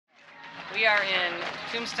We are in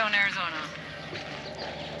Tombstone, Arizona.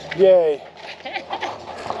 Yay.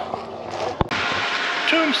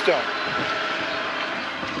 Tombstone.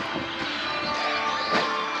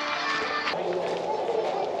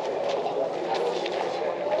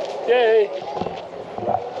 Yay.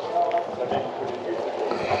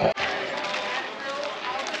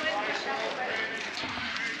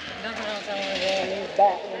 Nothing else I want to do. I need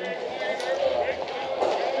that one.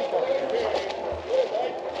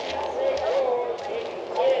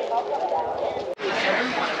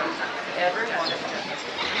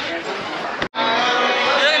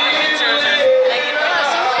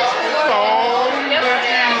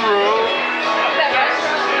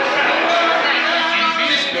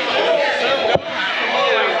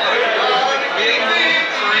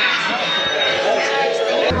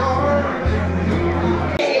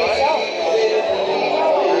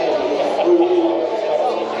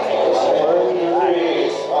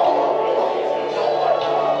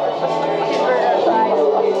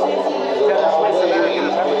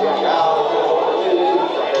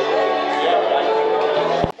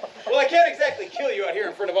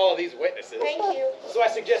 So I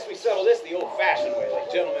suggest we settle this the old-fashioned way, like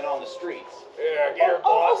gentlemen on the streets. Yeah, get her,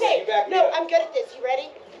 boss. Okay. You back me No, up. I'm good at this. You ready?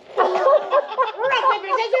 Rock, paper,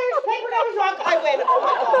 scissors. Paper, scissors, rock. I win. Oh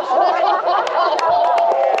my gosh.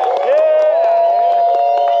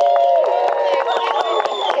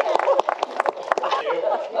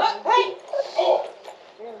 Hey. Oh.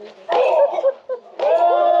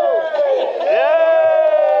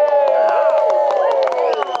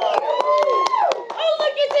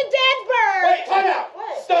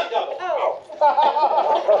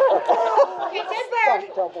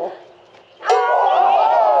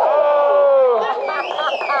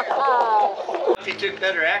 He took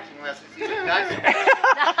better acting lessons. He took nicer. Well,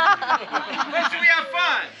 should we have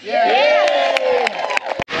fun? Yeah.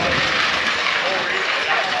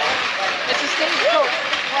 It's a stagecoach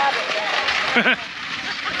habit.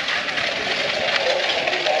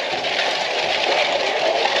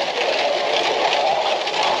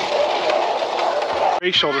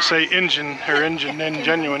 Racial to say engine or engine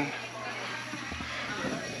ingenuine.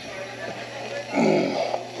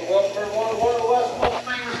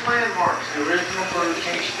 Landmarks, the original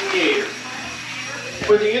Birdcage Theater.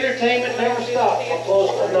 Where the entertainment never stopped for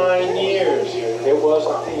close to 9 years. It was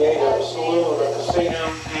a theater, a saloon, a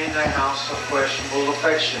casino, and a house of questionable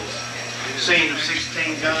affections. The scene of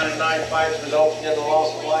 16 gun and knife fights resulting in the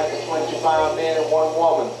loss of life of 25 men and 1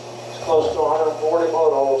 woman. It's close to 140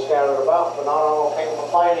 bullet holes scattered about, but not all came from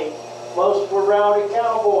fighting. Most were rowdy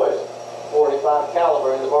cowboys. 45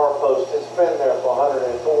 caliber in the bar post. It's been there for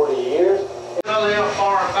 140 years. Well, they are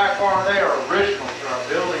far and back far, they are original to our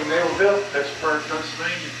building. They were built in Pittsburgh,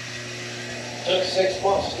 Pennsylvania. Took 6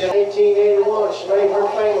 months to get 1881. She made her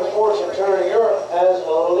famous fortune turning Earp as a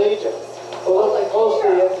little Egypt. But looking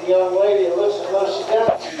closely at the young lady, it looks as though she's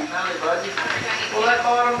down. Belly button. Well, that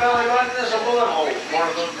bottom belly button is a bullet hole.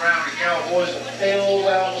 One of those rounded cowboys that filled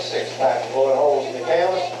out a 6-pack of bullet holes in the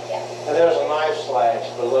canvas. And there's a knife slash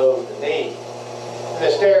below the knee. The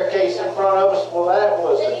staircase in front of us, well, that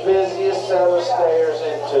was the busiest set of stairs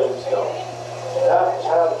in Tombstone. That's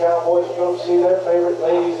how the cowboys come see their favorite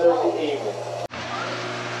ladies of the evening.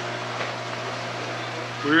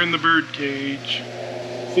 We're in the Birdcage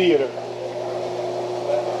Theater.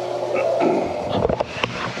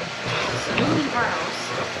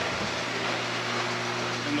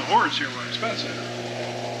 And the horrors here were expensive.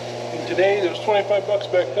 And today, it was 25 bucks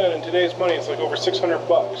back then. In today's money, it's like over 600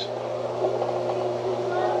 bucks.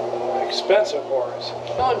 Expensive horrors.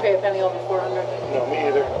 I wouldn't pay a penny over 400. No, me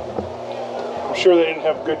either. I'm sure they didn't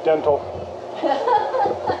have good dental.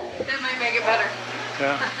 That might make it better.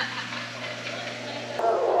 Yeah.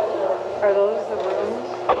 Are those the rooms?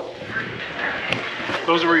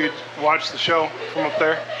 Those are where you watch the show from up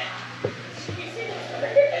there.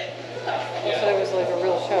 So it was like a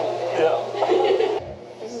real show. Yeah.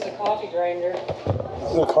 This is a coffee grinder.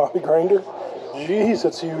 This is a coffee grinder? Jeez,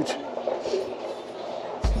 that's huge.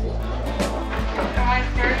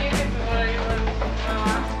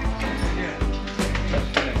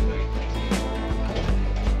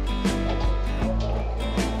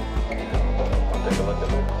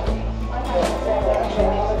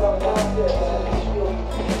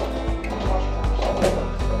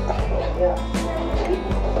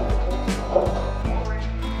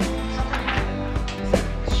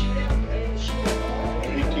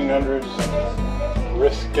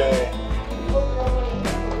 Risque.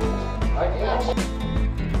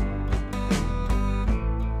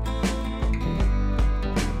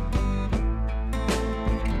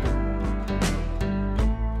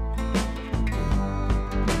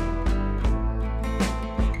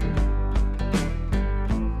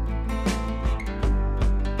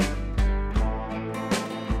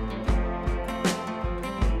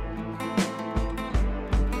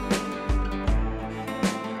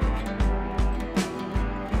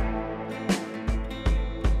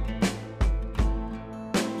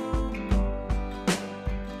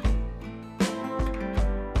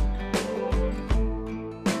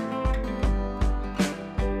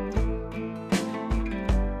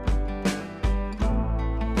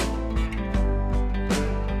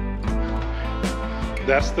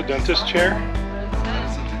 That's the dentist chair?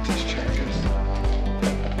 That's the dentist chair, yes.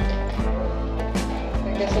 I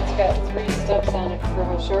guess it's got 3 steps on it for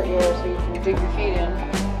how short you are, so you can dig your feet in.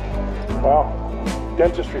 Wow.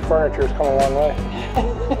 Dentistry furniture has come a long way.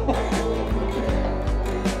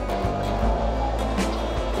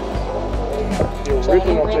 The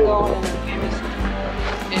original table.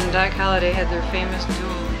 And Doc Holliday had their famous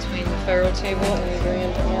duel between the Pharaoh table and the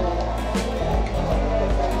Grand Piano.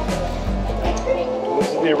 This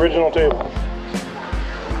is the original table.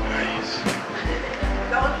 Nice.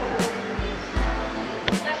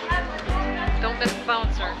 Don't miss the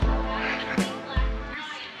bouncer.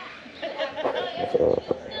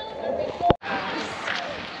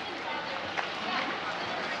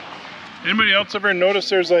 Anybody else ever notice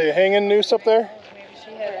there's a hanging noose up there? Maybe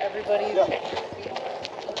she had everybody's.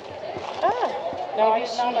 Maybe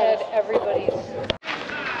she had everybody's.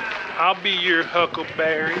 I'll be your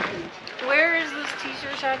Huckleberry. Where is this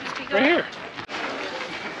t-shirt shop you speak of? Right here.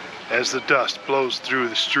 As the dust blows through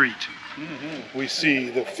the street, we see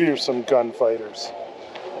the fearsome gunfighters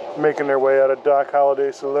making their way out of Doc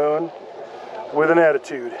Holliday Saloon with an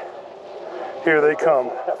attitude. Here they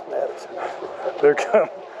come.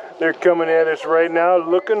 They're coming at us right now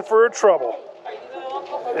looking for trouble.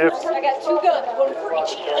 I got 2 guns, 1 for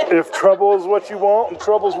each. If trouble is what you want and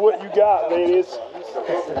trouble's what you got, ladies.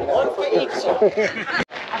 1 for each.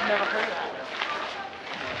 I've never heard of that.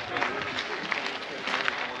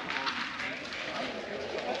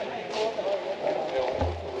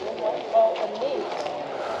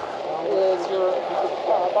 Is your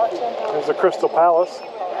bartender? There's the Crystal Palace.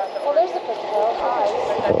 Well, there's the Crystal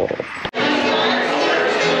Palace.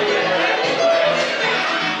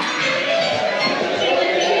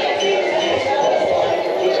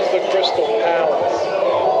 This is the Crystal Palace,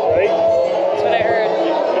 right? That's what I heard.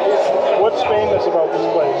 What's famous about this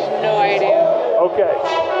place? No idea. Okay.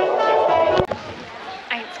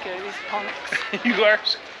 I ain't scared of these comics. You are.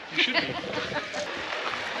 You should be.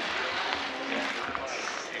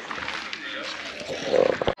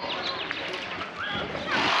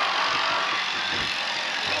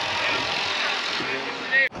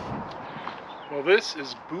 Well, this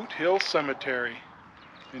is Boot Hill Cemetery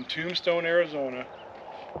in Tombstone, Arizona,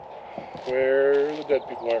 where the dead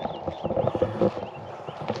people are.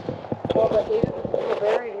 Well, the 8 people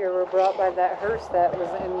buried here were brought by that hearse that was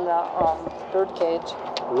in the bird cage.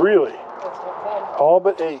 Really? That's what it said. All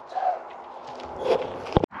but 8.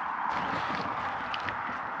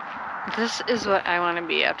 This is what I want to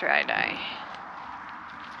be after I die.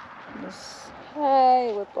 This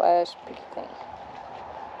high whiplash picky thing.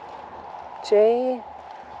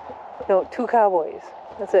 No, 2 cowboys.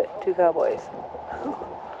 That's it, 2 cowboys.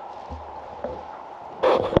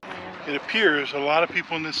 It appears a lot of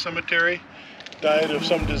people in this cemetery died of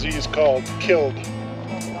some disease called killed.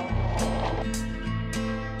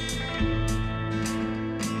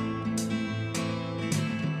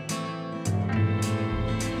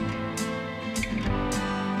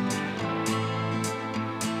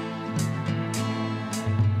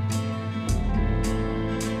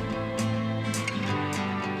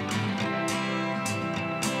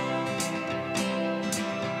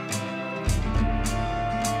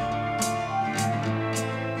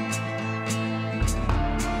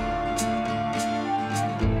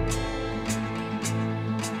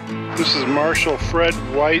 This is Marshal Fred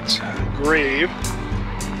White's grave.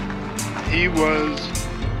 He was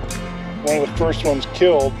one of the first ones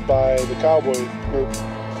killed by the cowboy group.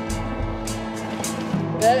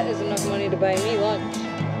 That is enough money to buy me lunch.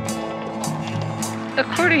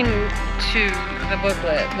 According to the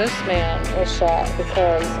booklet, this man was shot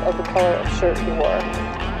because of the color of shirt he wore.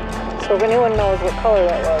 So if anyone knows what color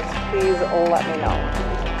that was, please let me know.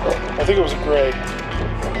 I think it was gray.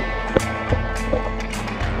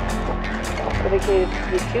 Dedicated to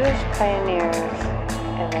the Jewish pioneers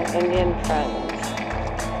and their Indian friends.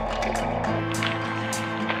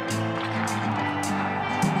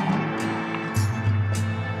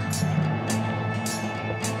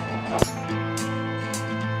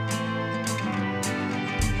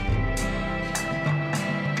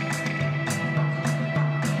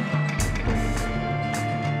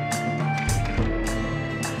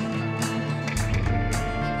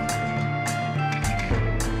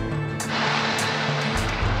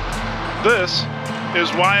 This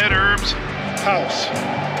is Wyatt Earp's house.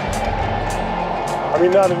 I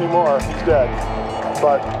mean, not anymore, he's dead.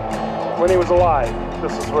 But when he was alive,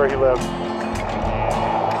 this is where he lived.